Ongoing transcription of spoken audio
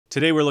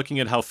Today we're looking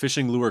at how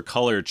fishing lure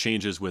color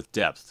changes with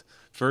depth.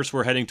 First,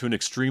 we're heading to an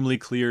extremely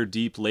clear,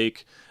 deep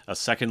lake, a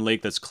second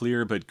lake that's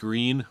clear but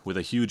green, with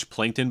a huge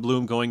plankton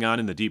bloom going on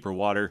in the deeper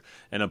water,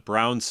 and a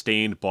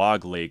brown-stained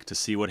bog lake to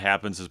see what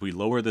happens as we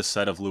lower this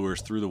set of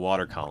lures through the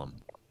water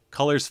column.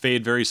 Colors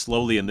fade very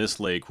slowly in this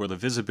lake, where the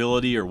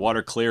visibility or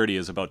water clarity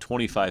is about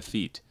 25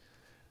 feet.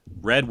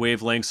 Red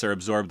wavelengths are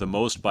absorbed the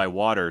most by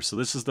water, so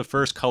this is the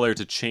first color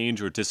to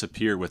change or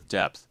disappear with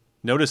depth.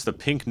 Notice the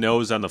pink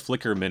nose on the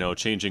flicker minnow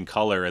changing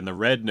color and the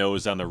red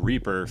nose on the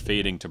reaper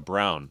fading to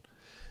brown.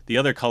 The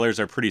other colors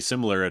are pretty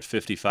similar at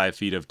 55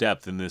 feet of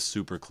depth in this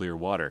super clear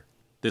water.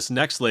 This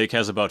next lake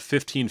has about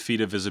 15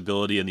 feet of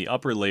visibility in the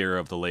upper layer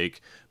of the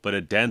lake, but a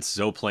dense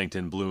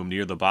zooplankton bloom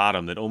near the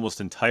bottom that almost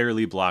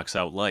entirely blocks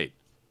out light.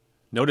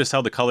 Notice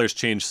how the colors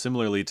change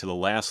similarly to the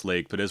last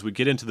lake, but as we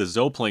get into the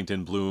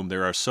zooplankton bloom,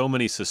 there are so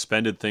many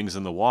suspended things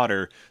in the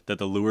water that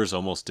the lures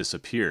almost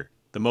disappear.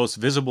 The most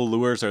visible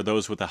lures are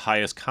those with the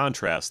highest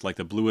contrast, like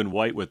the blue and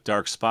white with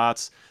dark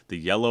spots, the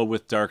yellow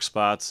with dark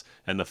spots,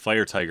 and the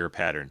fire tiger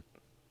pattern.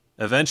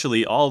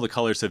 Eventually, all the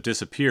colors have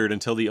disappeared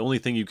until the only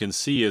thing you can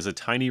see is a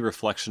tiny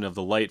reflection of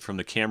the light from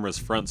the camera's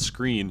front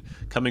screen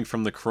coming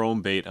from the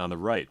chrome bait on the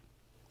right.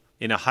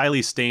 In a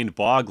highly stained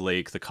bog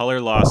lake, the color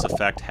loss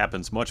effect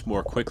happens much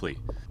more quickly.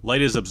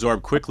 Light is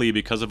absorbed quickly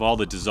because of all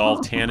the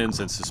dissolved tannins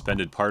and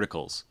suspended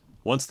particles.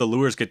 Once the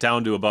lures get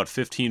down to about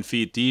 15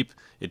 feet deep,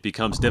 it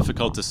becomes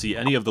difficult to see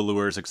any of the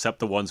lures except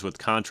the ones with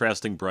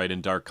contrasting bright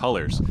and dark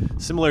colors,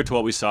 similar to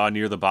what we saw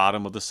near the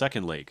bottom of the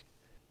second lake.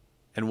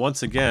 And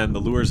once again,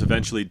 the lures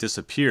eventually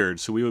disappeared,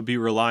 so we would be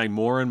relying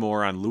more and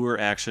more on lure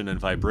action and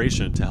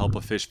vibration to help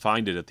a fish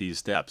find it at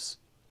these depths.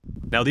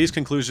 Now, these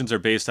conclusions are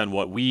based on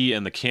what we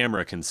and the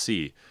camera can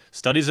see.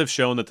 Studies have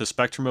shown that the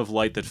spectrum of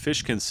light that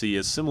fish can see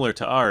is similar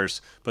to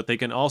ours, but they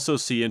can also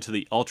see into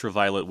the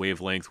ultraviolet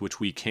wavelength, which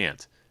we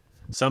can't.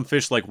 Some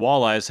fish, like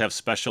walleyes, have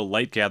special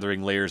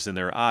light-gathering layers in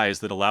their eyes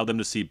that allow them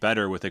to see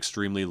better with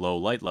extremely low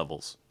light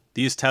levels.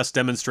 These tests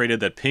demonstrated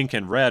that pink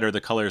and red are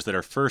the colors that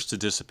are first to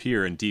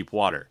disappear in deep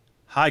water.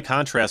 High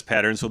contrast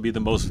patterns will be the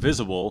most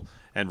visible,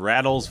 and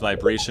rattles,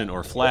 vibration,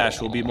 or flash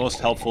will be most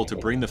helpful to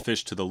bring the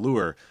fish to the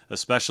lure,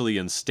 especially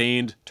in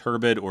stained,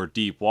 turbid, or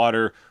deep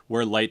water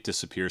where light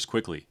disappears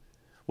quickly.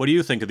 What do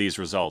you think of these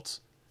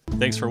results?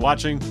 Thanks for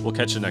watching. We'll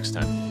catch you next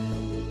time.